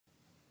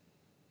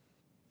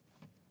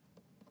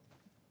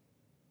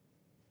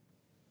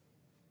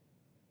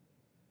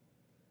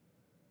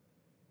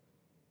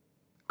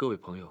各位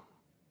朋友，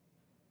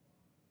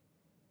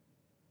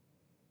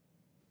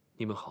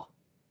你们好，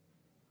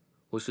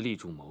我是厉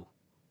仲谋。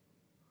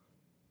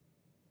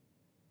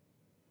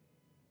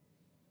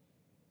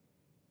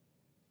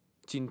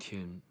今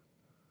天，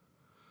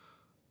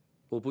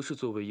我不是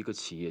作为一个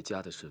企业家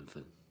的身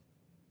份，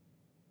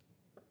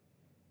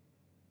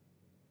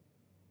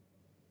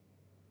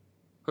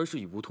而是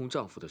以无痛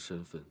丈夫的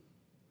身份，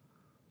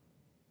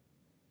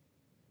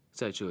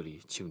在这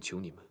里请求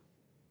你们。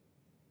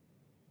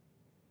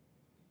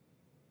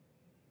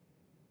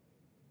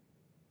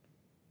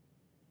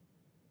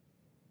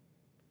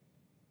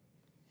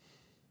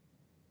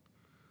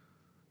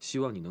 希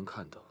望你能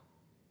看到，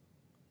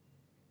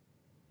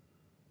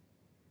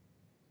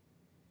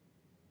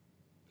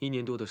一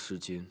年多的时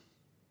间，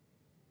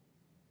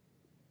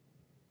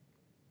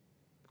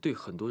对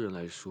很多人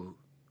来说，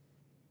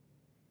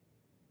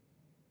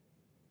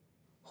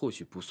或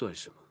许不算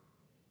什么，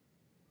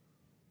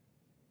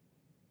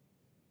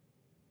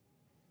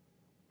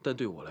但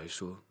对我来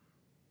说，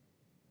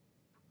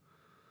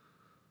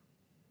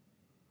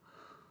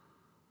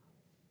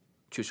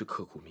却是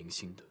刻骨铭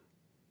心的。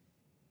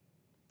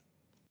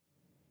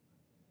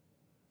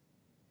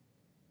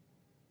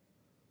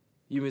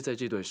 因为在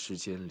这段时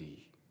间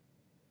里，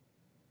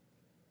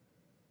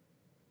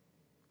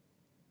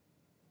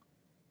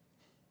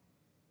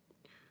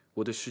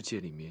我的世界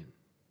里面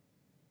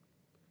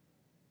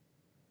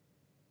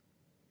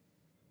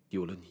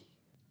有了你。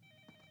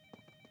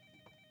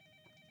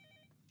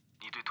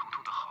你对彤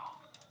彤的好，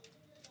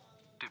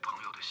对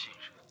朋友的信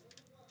任，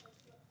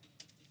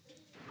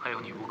还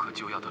有你无可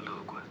救药的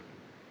乐观，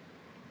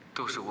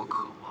都是我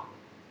渴望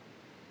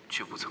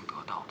却不曾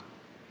得到的。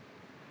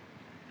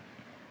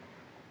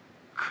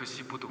 可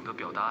惜不懂得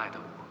表达爱的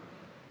我，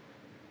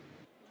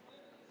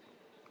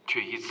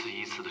却一次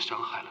一次地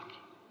伤害了你。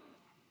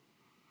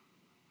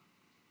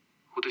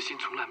我的心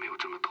从来没有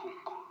这么痛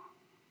过。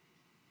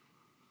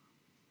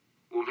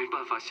我没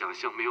办法想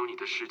象没有你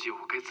的世界，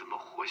我该怎么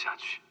活下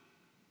去。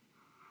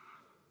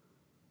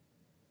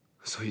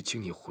所以，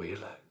请你回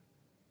来，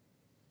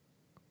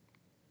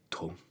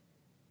彤，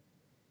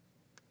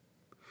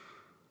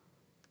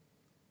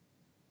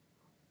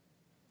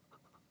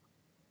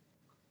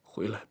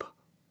回来吧。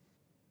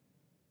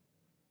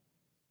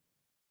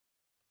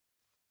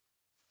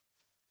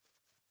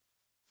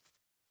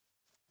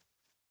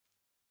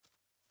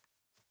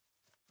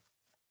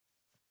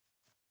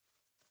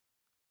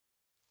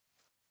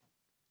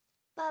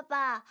 爸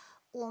爸，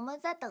我们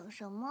在等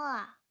什么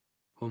啊？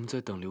我们在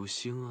等流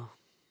星啊。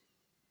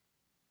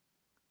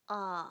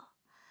哦，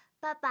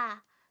爸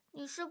爸，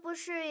你是不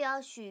是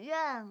要许愿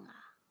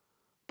啊？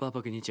爸爸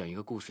给你讲一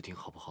个故事听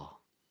好不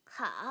好？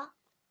好。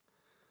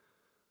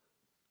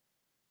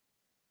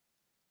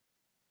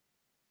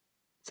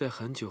在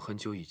很久很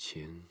久以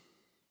前，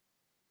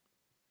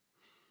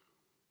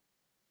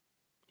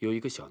有一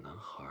个小男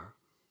孩，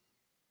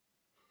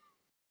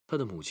他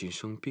的母亲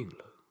生病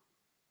了。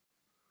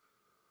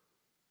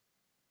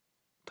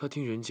 他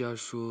听人家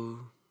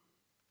说，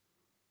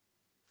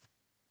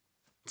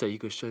在一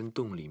个山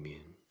洞里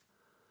面，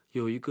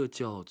有一个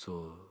叫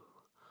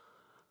做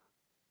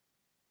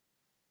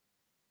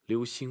“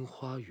流星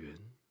花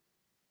园”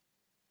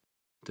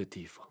的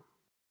地方。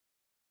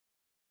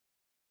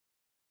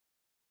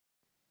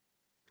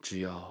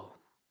只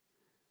要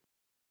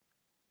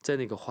在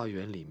那个花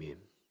园里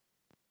面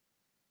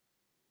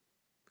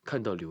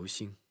看到流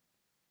星，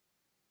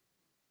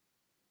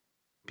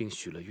并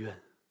许了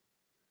愿，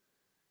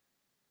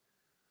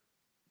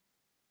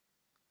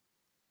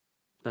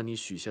那你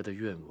许下的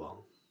愿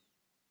望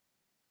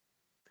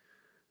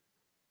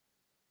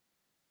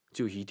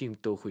就一定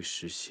都会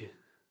实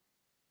现。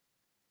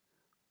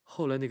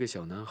后来那个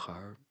小男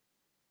孩，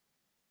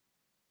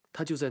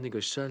他就在那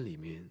个山里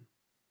面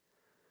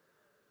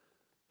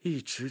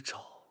一直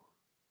找，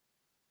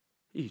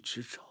一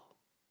直找，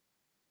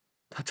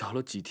他找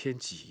了几天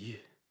几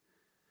夜，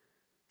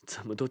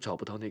怎么都找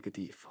不到那个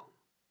地方。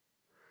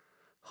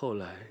后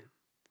来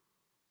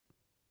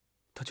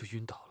他就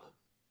晕倒了。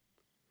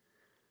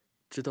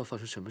知道发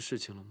生什么事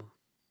情了吗？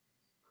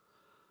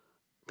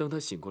当他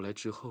醒过来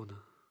之后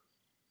呢？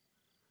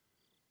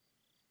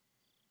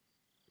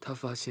 他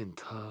发现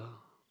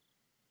他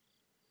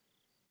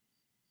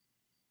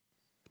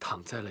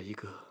躺在了一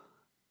个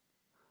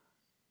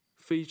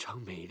非常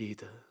美丽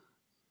的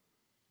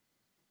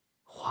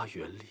花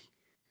园里，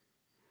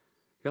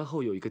然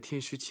后有一个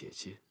天使姐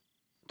姐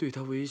对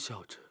他微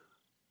笑着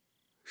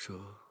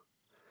说：“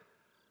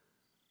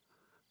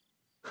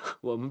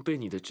我们被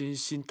你的真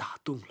心打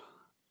动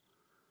了，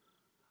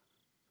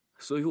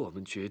所以我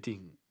们决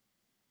定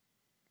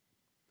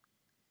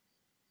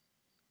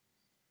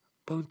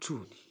帮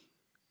助你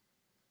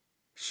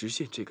实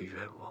现这个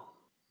愿望。”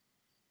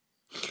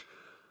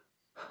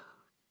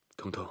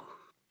彤彤，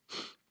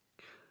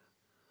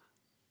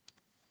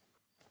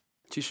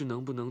其实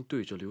能不能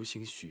对着流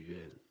星许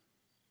愿，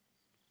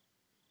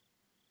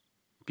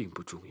并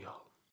不重要。